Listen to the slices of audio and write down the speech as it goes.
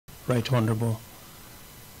Right Honorable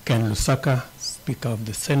Ken Lusaka, Speaker of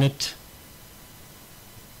the Senate,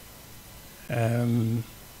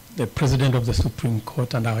 the President of the Supreme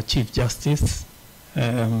Court and our Chief Justice,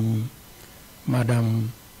 Madam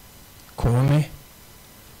Koome,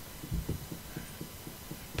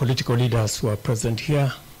 political leaders who are present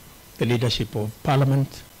here, the leadership of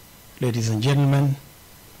Parliament, ladies and gentlemen,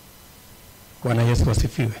 Bwana Yesu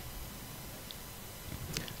asifiwe.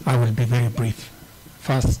 I will be very brief.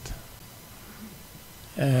 First,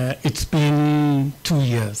 it's been 2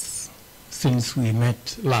 years since we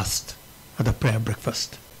met last at the prayer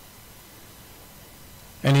breakfast.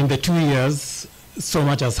 And in the 2 years, so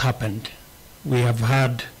much has happened. We have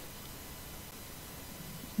had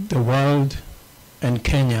the world and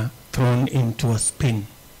Kenya thrown into a spin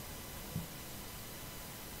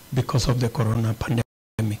because of the corona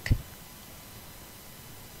pandemic.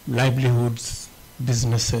 Livelihoods,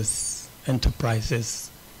 businesses,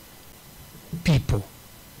 enterprises, people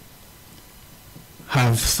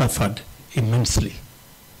have suffered immensely.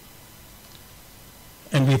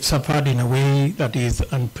 And we've suffered in a way that is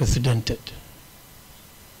unprecedented.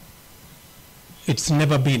 It's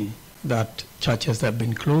never been that churches have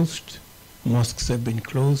been closed, mosques have been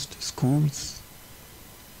closed, schools,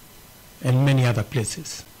 and many other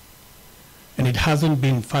places. And it hasn't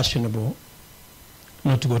been fashionable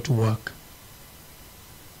not to go to work,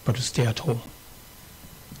 but to stay at home.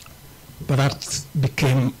 But that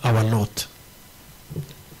became our lot.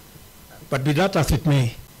 But be that as it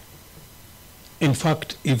may, in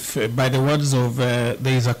fact, if by the words of, there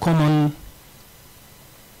is a common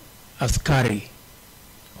askari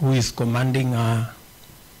who is commanding a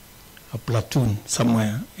platoon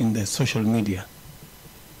somewhere in the social media.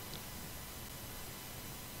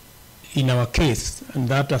 In our case, and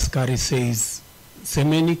that askari says,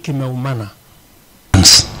 semeni kimeumana,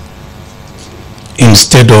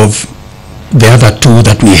 instead of the other two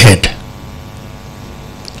that we had.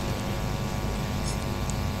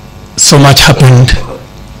 So much happened,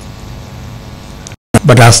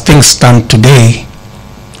 but as things stand today,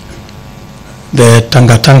 the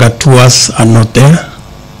Tanga tours are not there,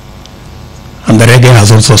 and the reggae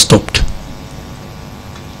has also stopped.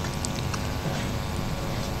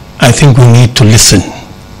 I think we need to listen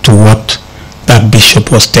to what that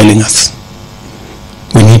bishop was telling us.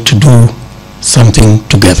 We need to do something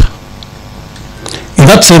together. In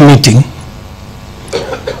that same meeting,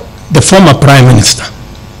 the former Prime Minister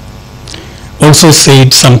also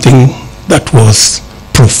said something that was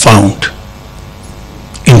profound.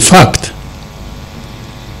 In fact,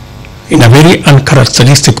 in a very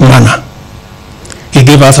uncharacteristic manner, he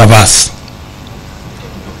gave us a verse.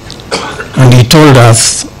 And he told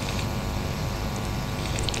us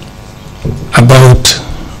about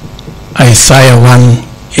Isaiah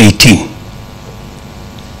 1:18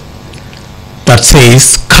 that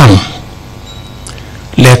says, "Come,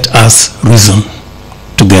 let us reason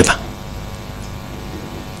together."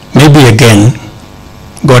 Maybe again,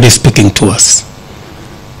 God is speaking to us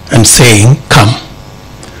and saying, "Come,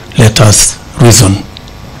 let us reason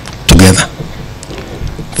together."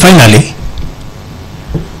 Finally,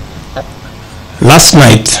 last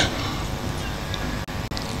night,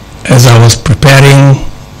 as I was preparing,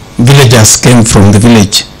 villagers came from the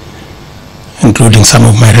village, including some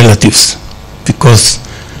of my relatives, because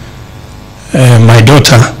my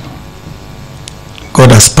daughter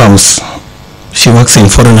got a spouse. She works in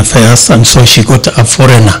foreign affairs, and so she got a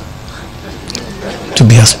foreigner to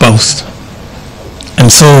be a spouse. And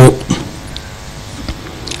so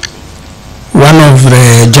one of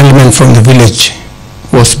the gentlemen from the village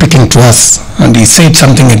was speaking to us, and he said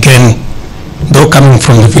something again, though coming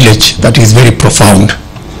from the village, that is very profound.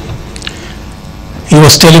 He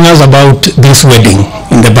was telling us about this wedding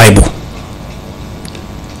in the Bible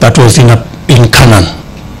that was in Canaan.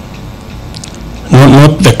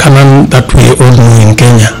 Not the Canaan that we all know in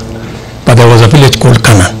Kenya, but there was a village called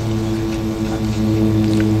Cana.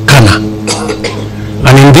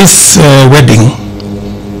 And in this wedding,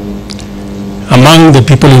 among the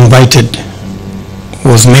people invited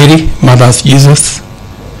was Mary, mother of Jesus,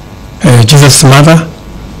 Jesus' mother,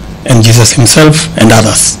 and Jesus himself, and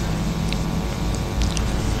others.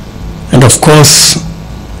 And of course,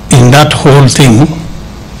 in that whole thing,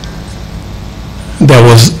 there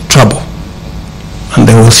was trouble, and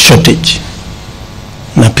there was shortage,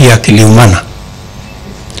 na pia kiliumana.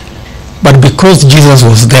 But because Jesus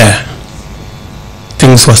was there,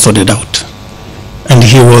 things were sorted out. And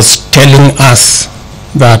he was telling us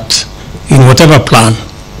that in whatever plan,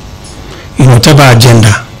 in whatever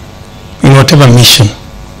agenda, in whatever mission,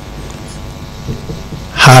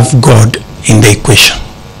 have God in the equation.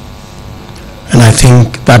 And I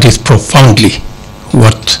think that is profoundly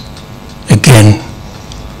what, again,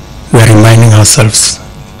 we are reminding ourselves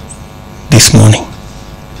this morning.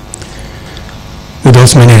 With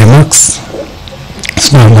those many remarks,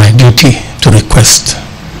 it's now my duty to request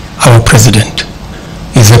our President,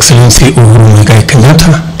 His Excellency Uhuru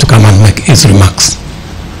Kenyatta, to come and make his remarks.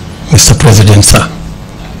 Mr. President, sir.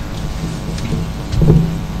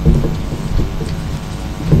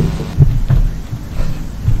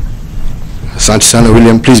 Asante sana,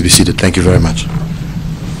 William. Please be seated. Thank you very much.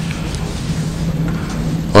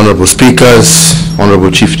 Honorable Speakers,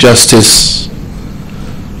 Honorable Chief Justice,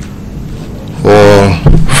 all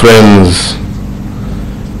friends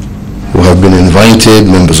who have been invited,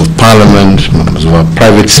 members of Parliament, members of our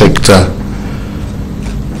private sector,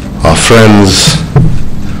 our friends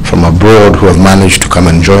from abroad who have managed to come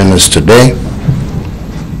and join us today.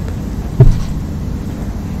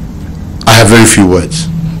 I have very few words.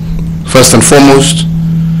 First and foremost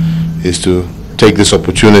is to take this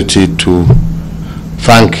opportunity to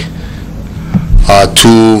thank our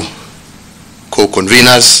two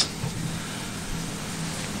co-conveners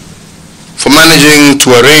for managing to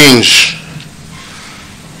arrange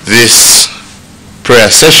this prayer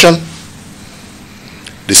session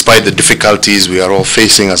despite the difficulties we are all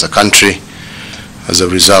facing as a country as a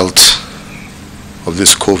result of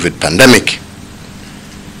this COVID pandemic.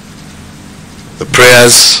 The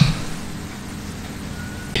prayers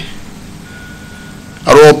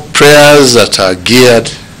are all prayers that are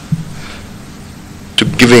geared to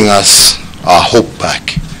giving us our hope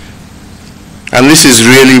back. And this is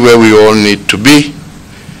really where we all need to be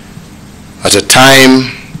at a time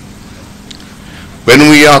when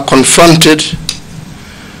we are confronted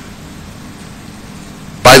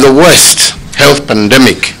by the worst health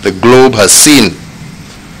pandemic the globe has seen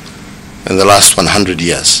in the last 100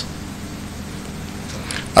 years.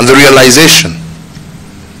 And the realization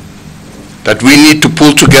that we need to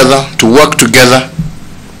pull together, to work together,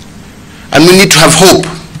 and we need to have hope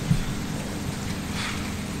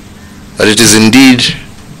that it is indeed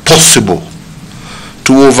possible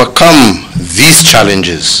to overcome these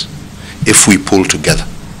challenges if we pull together.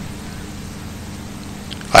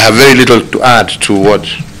 I have very little to add to what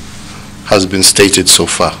has been stated so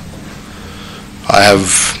far.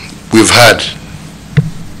 We've heard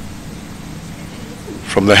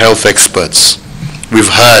from the health experts. We've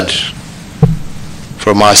heard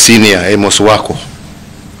from our senior, Amos Wako,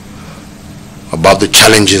 about the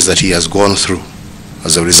challenges that he has gone through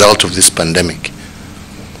as a result of this pandemic,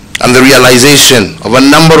 and the realization of a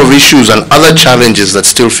number of issues and other challenges that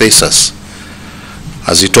still face us.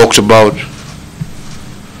 As he talked about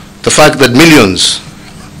the fact that millions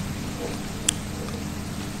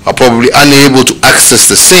are probably unable to access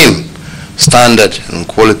the same standard and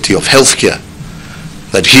quality of healthcare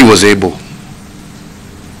that he was able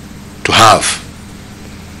to have.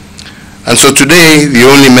 And so today, the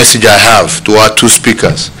only message I have to our two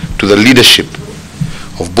speakers, to the leadership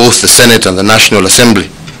of both the Senate and the National Assembly,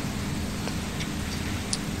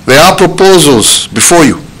 there are proposals before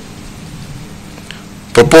you,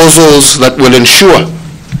 proposals that will ensure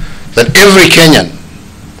that every Kenyan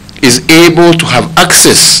is able to have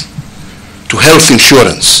access to health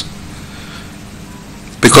insurance,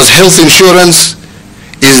 because health insurance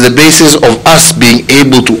is the basis of us being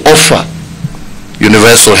able to offer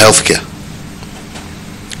universal health care.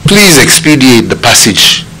 Please expedite the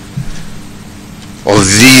passage of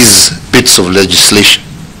these bits of legislation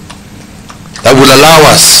that will allow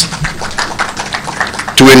us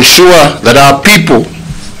to ensure that our people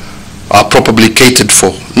are properly catered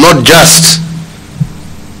for, not just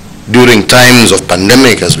during times of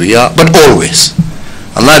pandemic as we are, but always.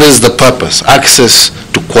 And that is the purpose, access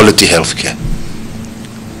to quality health care.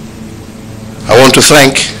 I want to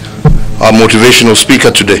thank our motivational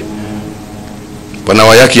speaker today,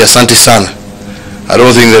 Panawayaki Asante Sana. I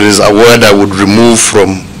don't think there is a word I would remove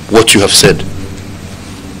from what you have said.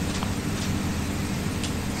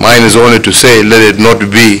 Mine is only to say, let it not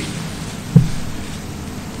be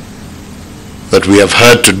that we have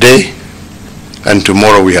heard today and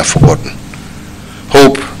tomorrow we have forgotten.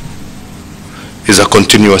 Hope is a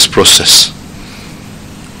continuous process.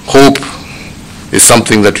 Hope is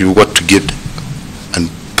something that you've got to get and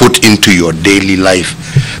put into your daily life.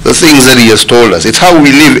 The things that he has told us, it's how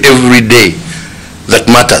we live every day that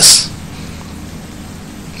matters.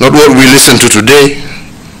 Not what we listen to today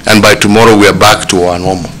and by tomorrow we are back to our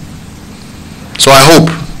normal. So I hope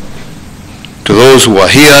to those who are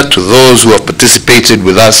here, to those who have participated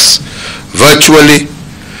with us virtually,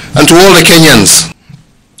 and to all the Kenyans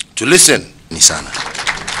to listen. Nisana.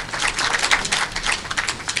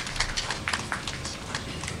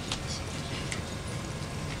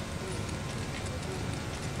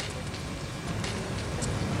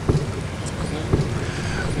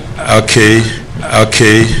 Okay.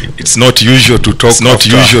 It's not usual to talk. It's not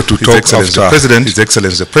usual to talk after His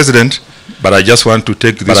Excellency the President. But I just want to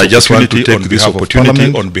take this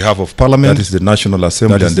opportunity on behalf of Parliament. That is the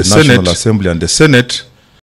National Assembly and the Senate.